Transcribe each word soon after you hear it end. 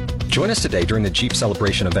Join us today during the Jeep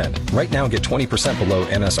Celebration event. Right now, get 20% below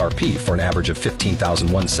MSRP for an average of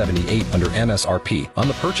 $15,178 under MSRP on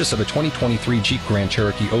the purchase of a 2023 Jeep Grand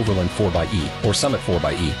Cherokee Overland 4xE or Summit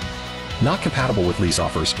 4xE. Not compatible with lease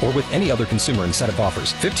offers or with any other consumer incentive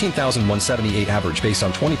offers. $15,178 average based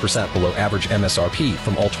on 20% below average MSRP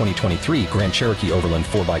from all 2023 Grand Cherokee Overland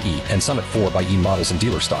 4xE and Summit 4xE models in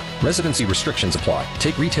dealer stock. Residency restrictions apply.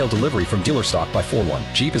 Take retail delivery from dealer stock by 4/1.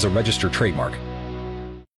 Jeep is a registered trademark.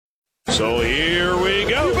 So here we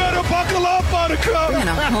go. You better buckle up, Buttercup. Bringing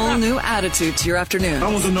a whole new attitude to your afternoon.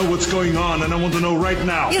 I want to know what's going on, and I want to know right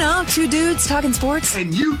now. You know, two dudes talking sports.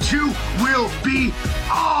 And you two will be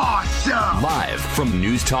awesome. Live from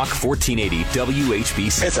News Talk 1480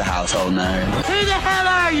 WHBC. It's a household name. Who the hell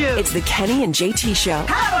are you? It's the Kenny and JT Show.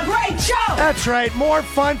 Have a great show. That's right. More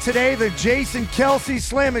fun today than Jason Kelsey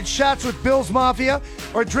slamming shots with Bill's Mafia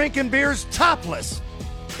or drinking beers topless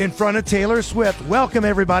in front of Taylor Swift. Welcome,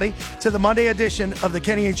 everybody, to the Monday edition of the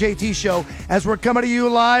Kenny and JT Show as we're coming to you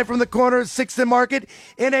live from the corner of 6th and Market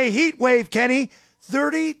in a heat wave, Kenny.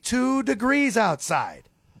 32 degrees outside.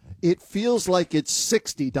 It feels like it's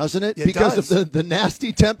 60, doesn't it? It because does. of the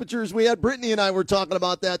nasty temperatures we had. Brittany and I were talking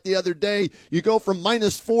about that the other day. You go from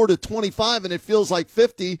 -4 to 25, and it feels like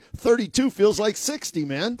 50. 32 feels like 60,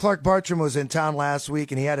 man. Clark Bartram was in town last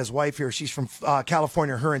week, and he had his wife here. She's from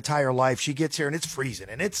California her entire life. She gets here, and it's freezing,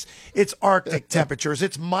 and it's Arctic temperatures.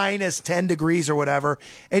 It's -10 degrees or whatever.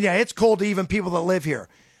 And, yeah, it's cold to even people that live here.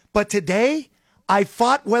 But today, I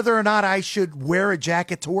fought whether or not I should wear a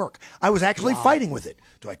jacket to work. I was actually fighting with it.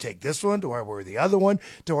 Do I take this one? Do I wear the other one?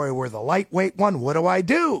 Do I wear the lightweight one? What do I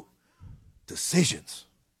do? Decisions.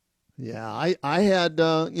 Yeah, I had,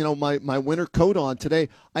 my winter coat on today.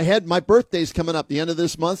 I had my birthday's coming up the end of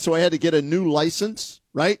this month, so I had to get a new license,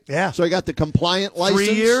 right? Yeah. So I got the compliant license.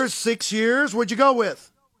 3 years, 6 years? What'd you go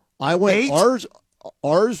with? I went, 8?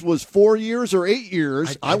 Ours was 4 years or 8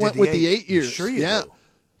 years. I went with the 8 years. Sure you do.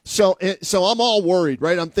 So I'm all worried,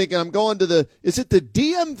 right? I'm thinking I'm going to is it the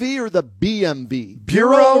DMV or the BMV?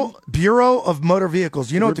 Bureau of Motor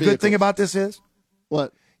Vehicles. You know what the good thing about this is?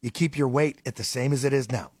 What? You keep your weight at the same as it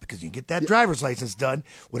is now because you get that driver's license done,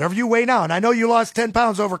 whatever you weigh now. And I know you lost 10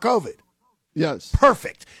 pounds over COVID. Yes.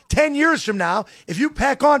 Perfect. 10 years from now, if you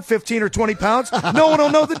pack on 15 or 20 pounds, no one will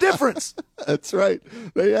know the difference. That's right.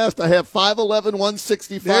 They asked. I have 5'11",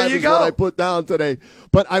 165 there you is go. what I put down today.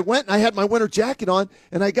 But I went and I had my winter jacket on,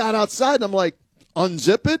 and I got outside, and I'm like,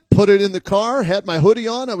 unzip it, put it in the car, had my hoodie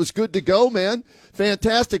on. I was good to go, man.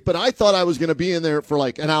 Fantastic. But I thought I was going to be in there for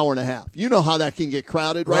like an hour and a half. You know how that can get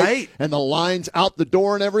crowded, right? And the lines out the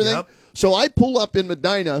door and everything. Yep. So I pull up in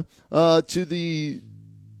Medina to the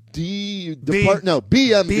BMV.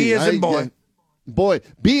 B as in boy.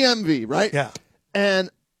 BMV, right? Yeah. And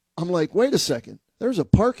I'm like, wait a second. There's a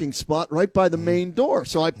parking spot right by the main door.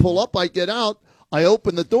 So I pull up, I get out, I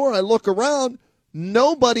open the door, I look around.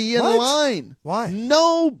 Nobody in line. Why?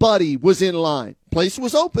 Nobody was in line. Place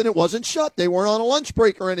was open. It wasn't shut. They weren't on a lunch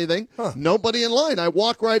break or anything. Huh. Nobody in line. I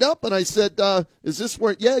walk right up and I said, is this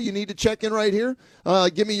where, you need to check in right here.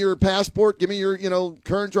 Give me your passport. Give me your,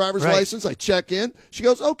 current driver's license. I check in. She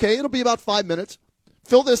goes, okay, it'll be about 5 minutes.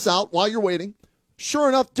 Fill this out while you're waiting. Sure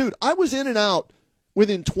enough, dude, I was in and out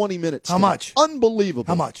within 20 minutes. How much? Unbelievable.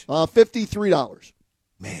 How much? $53.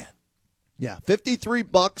 Man. Yeah,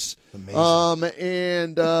 $53. Amazing.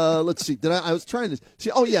 And let's see. I was trying to see.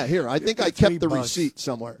 Oh yeah, here. I think I kept the receipt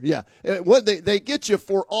somewhere. Yeah. What they get you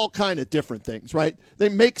for all kind of different things, right? They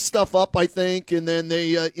make stuff up, I think, and then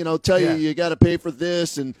they tell you got to pay for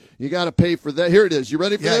this and you got to pay for that. Here it is. You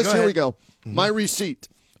ready for this? Here we go. Mm-hmm. My receipt.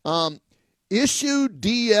 Issue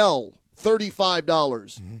DL $35.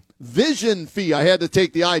 Mm-hmm. Vision fee. I had to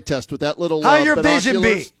take the eye test with that little. How your vision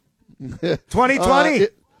be? 2020.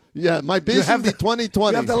 Yeah, my vision be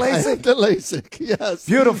 2020. You have the LASIK? I have the LASIK, yes.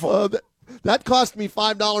 Beautiful. That cost me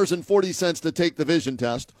 $5.40 to take the vision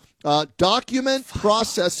test. Document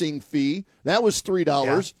processing fee, that was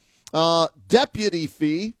 $3. Yeah. Deputy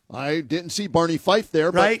fee, I didn't see Barney Fife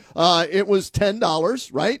there, but it was $10,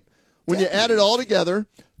 right? When you add it all together,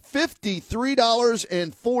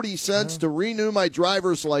 $53.40 to renew my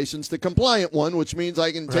driver's license, the compliant one, which means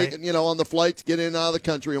I can take it, on the flights, get in and out of the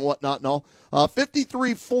country and whatnot and all.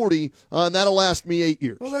 $53.40, and that'll last me 8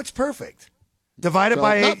 years. Well, that's perfect. Divided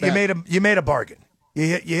by 8, you made a bargain. You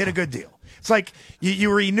hit a good deal. It's like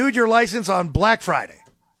you renewed your license on Black Friday.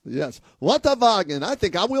 Yes. What a bargain. I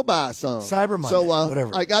think I will buy some. Cyber Monday, so,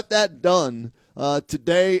 whatever. I got that done.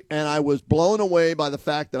 today, and I was blown away by the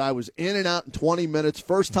fact that I was in and out in 20 minutes.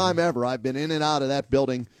 First time ever I've been in and out of that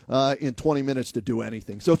building in 20 minutes to do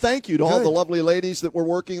anything. So thank you to all the lovely ladies that were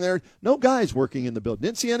working there. No guys working in the building.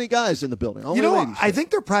 Didn't see any guys in the building. Only ladies. I think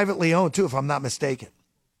they're privately owned, too, if I'm not mistaken.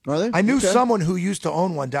 Are they? I knew someone who used to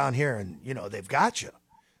own one down here, and, they've got you.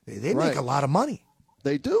 They make a lot of money.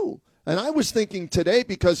 They do. And I was thinking today,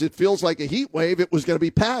 because it feels like a heat wave, it was going to be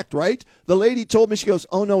packed, right? The lady told me, she goes,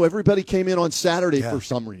 oh, no, everybody came in on Saturday for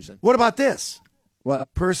some reason. What about this?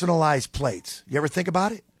 What? Personalized plates. You ever think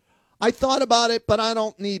about it? I thought about it, but I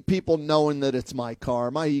don't need people knowing that it's my car.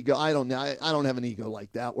 My ego, I don't have an ego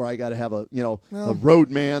like that where I got to have a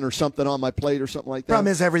roadman or something on my plate or something like that.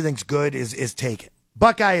 Problem is everything's good is taken.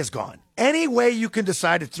 Buckeye is gone. Any way you can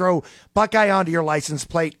decide to throw Buckeye onto your license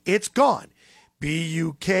plate, it's gone.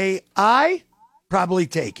 Buki, probably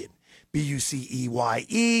taken.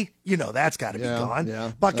 Buceye, that's got to be gone.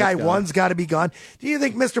 Yeah, Buckeye 1's got to be gone. Do you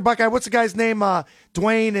think Mr. Buckeye, what's the guy's name?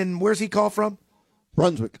 Dwayne, and where's he called from?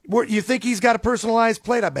 Brunswick. You think he's got a personalized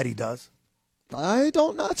plate? I bet he does. I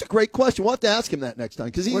don't know. That's a great question. We'll have to ask him that next time,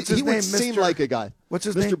 because he would seem like a guy. What's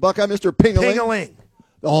his name? Mr. Buckeye, Mr. Ping-a-ling. Ping-a-ling.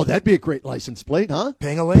 Oh, that'd be a great license plate, huh?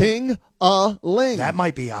 Ping-a-ling. Ping-a-ling. That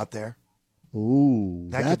might be out there. Ooh,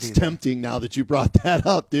 that's be tempting now that you brought that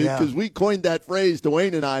up, dude, because we coined that phrase,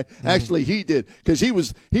 Dwayne and I. Actually, he did, because he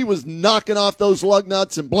was knocking off those lug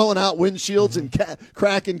nuts and blowing out windshields and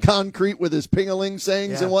cracking concrete with his ping-a-ling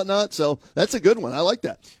sayings and whatnot. So that's a good one. I like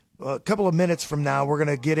that. A couple of minutes from now, we're going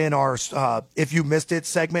to get in our If You Missed It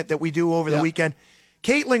segment that we do over the weekend.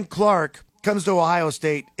 Caitlin Clark comes to Ohio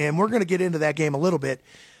State, and we're going to get into that game a little bit.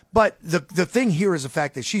 But the thing here is the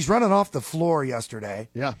fact that she's running off the floor yesterday.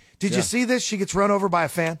 Yeah. Did you see this? She gets run over by a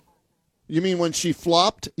fan. You mean when she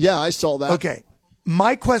flopped? Yeah, I saw that. Okay.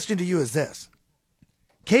 My question to you is this.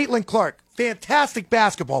 Caitlin Clark, fantastic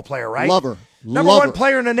basketball player, right? Love her. Number one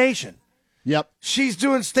player in the nation. Yep. She's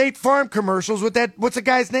doing State Farm commercials with that. What's the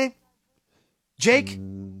guy's name? Jake?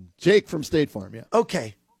 Jake from State Farm, yeah.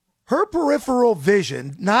 Okay. Her peripheral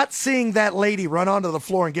vision, not seeing that lady run onto the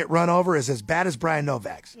floor and get run over, is as bad as Brian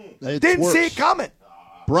Novak's. Didn't see it coming.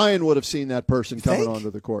 Brian would have seen that person coming Think?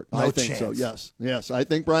 onto the court. No I think chance. so, yes. I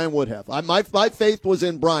think Brian would have. My faith was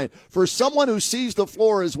in Brian. For someone who sees the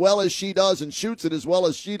floor as well as she does and shoots it as well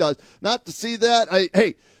as she does, not to see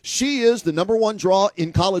that, she is the number one draw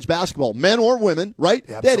in college basketball, men or women, right?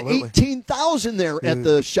 Absolutely. They had 18,000 there at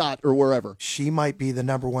the shot or wherever. She might be the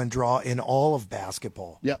number one draw in all of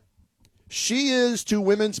basketball. Yep. She is to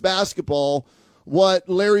women's basketball what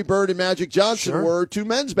Larry Bird and Magic Johnson were to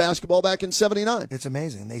men's basketball back in '79. It's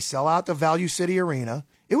amazing. They sell out the Value City Arena.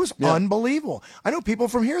 It was unbelievable. I know people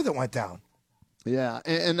from here that went down. Yeah,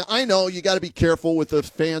 and I know you got to be careful with the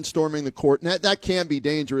fans storming the court, and that can be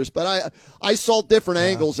dangerous. But I saw different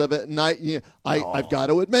angles of it, and I've got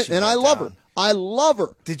to admit, and I love her. I love her.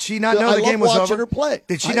 Did she not know the game was over? Watching her play.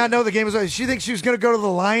 Did she not know the game was over? Did she think she was going to go to the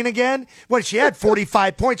line again? What, she had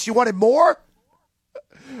 45 points. She wanted more?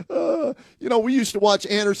 We used to watch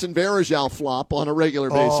Anderson Varejao flop on a regular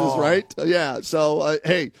basis, right? Yeah. So,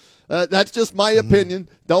 hey, that's just my opinion.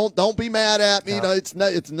 Don't be mad at me. No.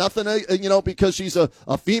 It's nothing. Because she's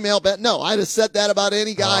a female bet. No, I'd have said that about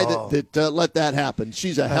any guy that let that happen.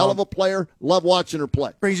 She's a hell of a player. Love watching her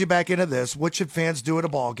play. Brings you back into this. What should fans do at a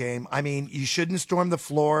ball game? I mean, you shouldn't storm the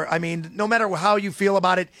floor. I mean, no matter how you feel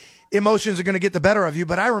about it, emotions are going to get the better of you.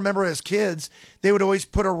 But I remember as kids, they would always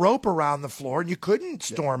put a rope around the floor, and you couldn't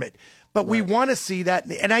storm it. But we want to see that,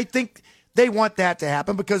 and I think they want that to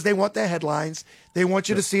happen because they want the headlines. They want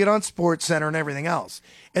you to see it on Sports Center and everything else.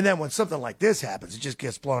 And then when something like this happens, it just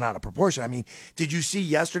gets blown out of proportion. I mean, did you see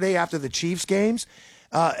yesterday after the Chiefs game,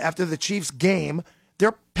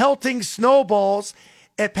 they're pelting snowballs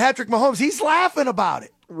at Patrick Mahomes. He's laughing about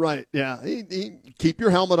it. Right, yeah. Keep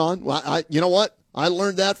your helmet on. Well, you know what? I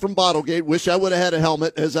learned that from Bottlegate. Wish I would have had a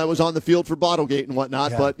helmet as I was on the field for Bottlegate and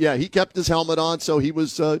whatnot. Yeah. But, yeah, he kept his helmet on, so he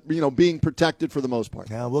was, being protected for the most part.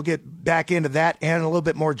 Yeah, we'll get back into that and a little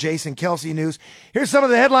bit more Jason Kelsey news. Here's some of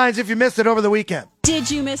the headlines if you missed it over the weekend.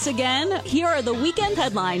 Did you miss again? Here are the weekend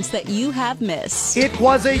headlines that you have missed. It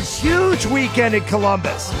was a huge weekend in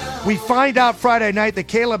Columbus. We find out Friday night that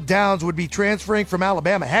Caleb Downs would be transferring from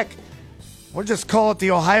Alabama. Heck, we'll just call it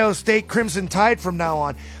the Ohio State Crimson Tide from now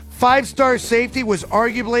on. Five-star safety was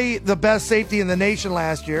arguably the best safety in the nation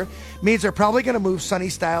last year. Means they're probably going to move Sonny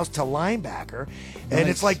Styles to linebacker. And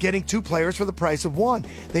it's like getting two players for the price of one.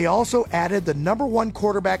 They also added the number one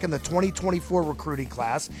quarterback in the 2024 recruiting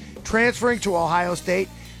class, transferring to Ohio State,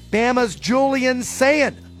 Bama's Julian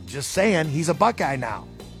Sayin. Just saying, he's a Buckeye now.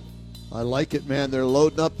 I like it, man. They're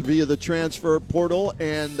loading up via the transfer portal,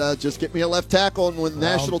 and just get me a left tackle and win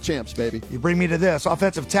national champs, baby. You bring me to this.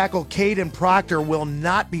 Offensive tackle Caden Proctor will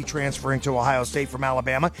not be transferring to Ohio State from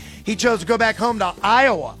Alabama. He chose to go back home to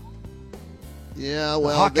Iowa. Yeah,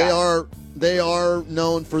 well, they are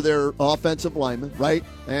known for their offensive linemen, right?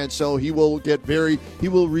 And so he will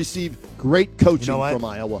receive great coaching from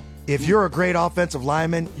Iowa. If you're a great offensive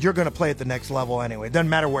lineman, you're going to play at the next level anyway. It doesn't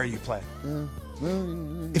matter where you play.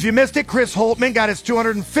 If you missed it, Chris Holtman got his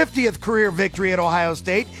 250th career victory at Ohio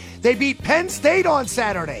State. They beat Penn State on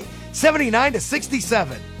Saturday,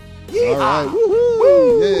 79-67. Yeehaw! All right.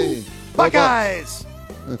 Woo-hoo! Yay. Buckeyes!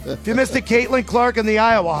 If you missed it, Caitlin Clark and the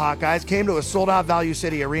Iowa Hawkeyes came to a sold-out Value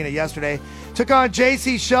City Arena yesterday, took on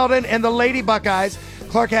J.C. Sheldon and the Lady Buckeyes.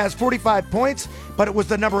 Clark has 45 points, but it was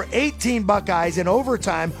the number 18 Buckeyes in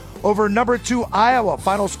overtime over number 2 Iowa.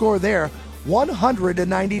 Final score there,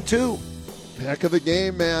 100-92. Heck of a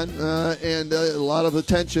game, man, and a lot of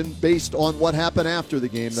attention based on what happened after the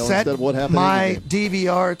game, though, instead of what happened in the game.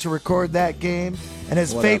 DVR to record that game, and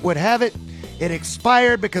as fate would have it, it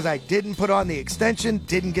expired because I didn't put on the extension,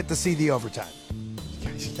 didn't get to see the overtime.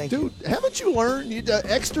 Dude, haven't you learned? You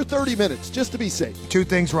extra 30 minutes just to be safe. 2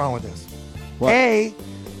 things wrong with this. What? A,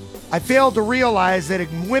 I failed to realize that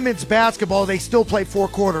in women's basketball, they still play 4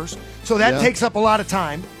 quarters, so that takes up a lot of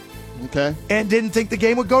time. Okay. And didn't think the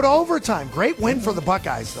game would go to overtime. Great win for the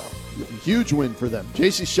Buckeyes, though. Huge win for them.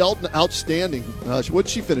 J.C. Sheldon, outstanding. What did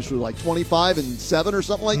she finish with, like 25 and 7 or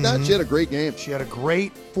something like that? She had a great game. She had a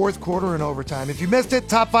great fourth quarter in overtime. If you missed it,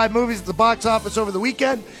 top 5 movies at the box office over the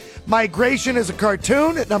weekend. Migration is a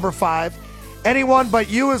cartoon at number 5. Anyone But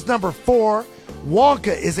You is number 4.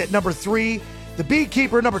 Wonka is at number 3. The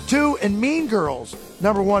Beekeeper, number 2. And Mean Girls,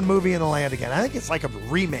 number 1 movie in the land again. I think it's like a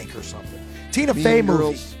remake or something. Tina Fey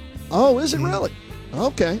movie. Oh, is it really?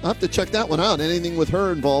 Okay. I'll have to check that one out. Anything with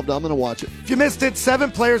her involved, I'm going to watch it. If you missed it,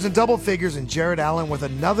 7 players in double figures and Jared Allen with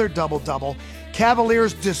another double-double.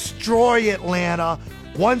 Cavaliers destroy Atlanta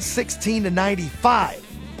 116-95.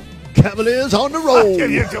 Cavaliers on the road.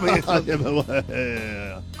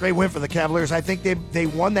 Great win for the Cavaliers. I think they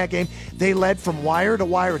won that game. They led from wire to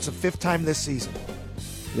wire. It's the 5th time this season.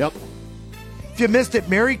 Yep. If you missed it,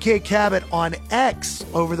 Mary Kay Cabot on X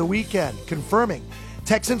over the weekend, confirming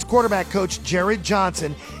Texans quarterback coach Jared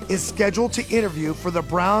Johnson is scheduled to interview for the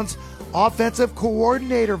Browns offensive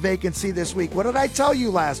coordinator vacancy this week. What did I tell you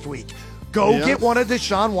last week? Go get one of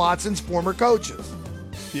Deshaun Watson's former coaches.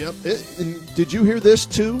 Yep. And did you hear this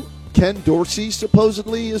too? Ken Dorsey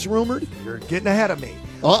supposedly is rumored. You're getting ahead of me.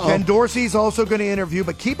 Uh-oh. Ken Dorsey's also going to interview,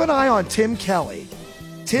 but keep an eye on Tim Kelly.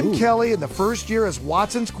 Tim Kelly, in the first year as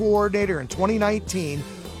Watson's coordinator in 2019,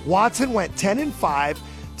 Watson went 10-5,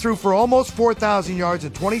 threw for almost 4,000 yards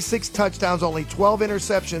and 26 touchdowns, only 12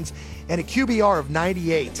 interceptions, and a QBR of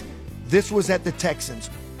 98. This was at the Texans.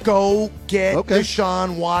 Go get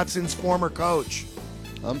Deshaun Watson's former coach.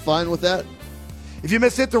 I'm fine with that. If you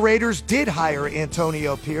missed it, the Raiders did hire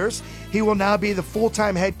Antonio Pierce. He will now be the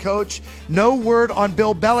full-time head coach. No word on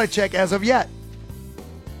Bill Belichick as of yet.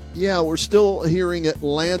 Yeah, we're still hearing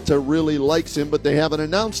Atlanta really likes him, but they haven't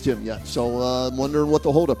announced him yet. So I'm wondering what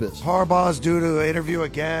the holdup is. Harbaugh's due to interview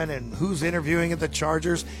again, and who's interviewing at the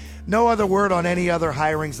Chargers? No other word on any other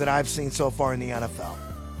hirings that I've seen so far in the NFL.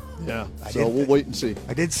 Yeah, so we'll wait and see.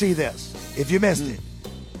 I did see this, if you missed it.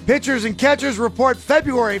 Pitchers and catchers report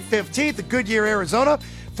February 15th at Goodyear, Arizona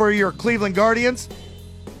for your Cleveland Guardians.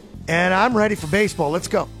 And I'm ready for baseball. Let's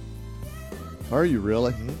go. Are you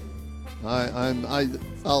really?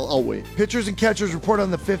 I'll wait. Pitchers and catchers report on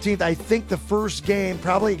the 15th. I think the first game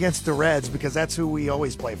probably against the Reds, because that's who we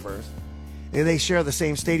always play first. And they share the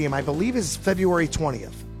same stadium. I believe is February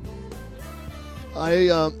 20th.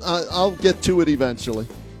 I'll get to it eventually.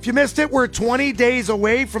 If you missed it, we're 20 days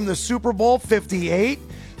away from the Super Bowl 58.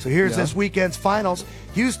 So here's this weekend's finals.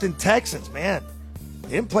 Houston Texans, man, they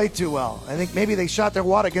didn't play too well. I think maybe they shot their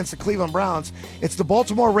wad against the Cleveland Browns. It's the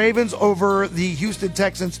Baltimore Ravens over the Houston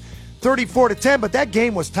Texans, 34-10. But that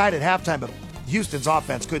game was tied at halftime, but Houston's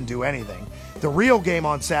offense couldn't do anything. The real game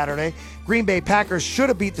on Saturday, Green Bay Packers should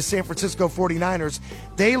have beat the San Francisco 49ers.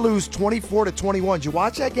 They lose 24-21. Did you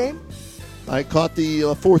watch that game? I caught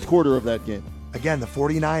the fourth quarter of that game. Again, the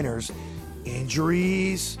 49ers,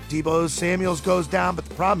 injuries, Deebo Samuels goes down, but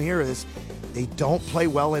the problem here is they don't play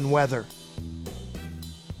well in weather.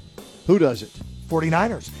 Who does it?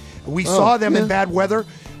 49ers. We saw them in bad weather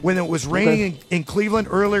when it was raining in Cleveland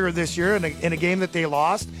earlier this year in a game that they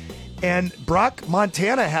lost. And Brock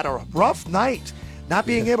Montana had a rough night, not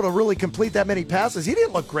being able to really complete that many passes. He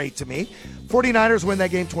didn't look great to me. 49ers win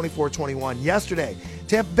that game 24-21 yesterday.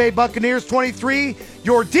 Tampa Bay Buccaneers 23,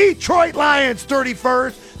 your Detroit Lions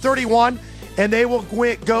 31st. 31, and they will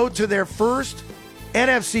go to their first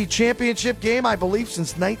NFC Championship game, I believe,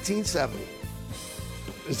 since 1970.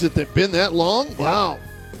 Has it been that long? Wow.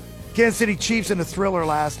 Kansas City Chiefs in a thriller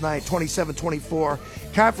last night,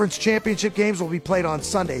 27-24. Conference championship games will be played on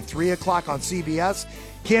Sunday, 3 o'clock on CBS.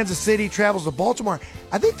 Kansas City travels to Baltimore.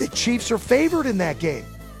 I think the Chiefs are favored in that game.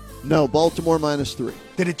 No, Baltimore -3.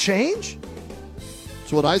 Did it change?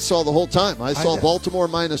 That's what I saw the whole time. I saw Baltimore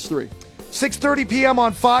 -3. 6:30 p.m.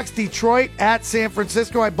 on Fox, Detroit at San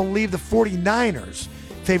Francisco. I believe the 49ers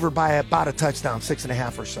favored by about a touchdown,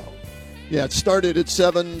 6.5 or so. Yeah, it started at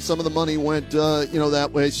 7. Some of the money went, that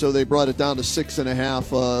way, so they brought it down to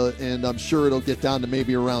 6.5, and I'm sure it'll get down to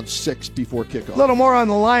maybe around 6 before kickoff. A little more on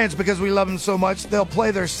the Lions because we love them so much. They'll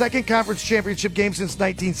play their second conference championship game since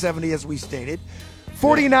 1970, as we stated.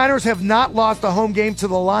 49ers have not lost a home game to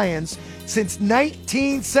the Lions since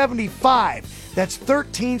 1975. That's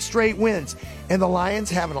 13 straight wins. And the Lions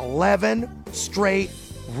have an 11 straight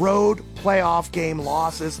road playoff game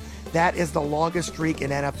losses. That is the longest streak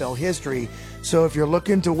in NFL history. So if you're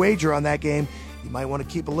looking to wager on that game, you might want to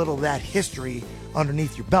keep a little of that history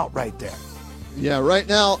underneath your belt right there. Yeah, right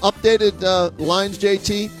now, updated lines,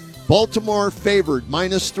 JT. Baltimore favored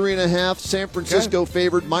 -3.5. San Francisco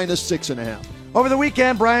favored -6.5. Over the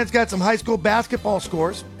weekend, Brian's got some high school basketball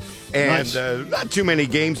scores. And not too many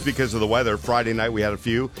games because of the weather. Friday night we had a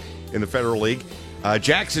few in the Federal League.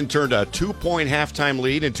 Jackson turned a 2-point halftime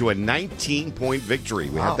lead into a 19-point victory.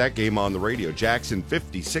 We had that game on the radio. Jackson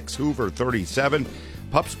 56, Hoover 37.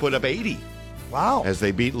 Pups put up 80. Wow. As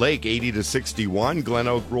they beat Lake 80-61. Glen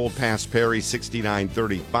Oak rolled past Perry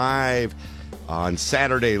 69-35. On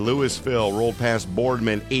Saturday, Louisville rolled past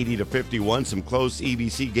Boardman 80-51. Some close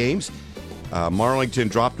EBC games. Marlington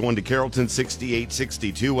dropped one to Carrollton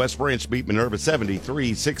 68-62. West Branch beat Minerva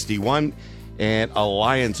 73-61. And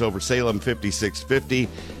Alliance over Salem 56-50.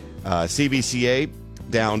 CBCA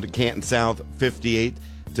down to Canton South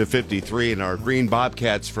 58-53. And our Green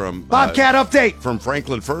Bobcats from Bobcat update from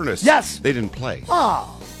Franklin Furnace. Yes, they didn't play.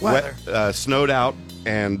 Weather. Snowed out,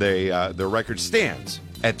 and their record stands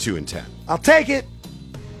at 2-10. I'll take it.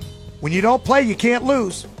 When you don't play, you can't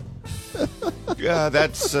lose.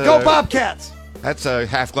 That's go Bobcats. That's a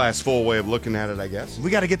half glass full way of looking at it, I guess.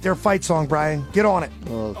 We got to get their fight song, Brian. Get on it.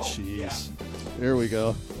 Oh, jeez. Here we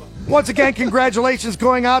go. Once again, congratulations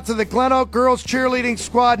going out to the Glen Oak Girls Cheerleading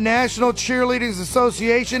Squad, National Cheerleading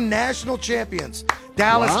Association, national champions,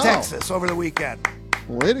 Dallas, Texas, over the weekend.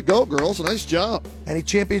 Way to go, girls. Nice job. Any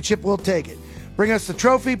championship, we'll take it. Bring us the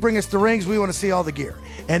trophy, bring us the rings. We want to see all the gear.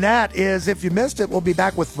 And that is, if you missed it, we'll be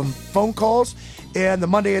back with some phone calls and the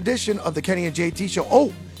Monday edition of the Kenny and JT Show.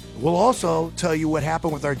 Oh, we'll also tell you what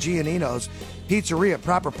happened with our Giannino's Pizzeria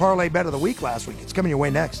Proper Parlay Bet of the Week last week. It's coming your way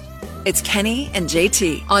next. It's Kenny and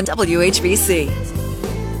JT on WHBC.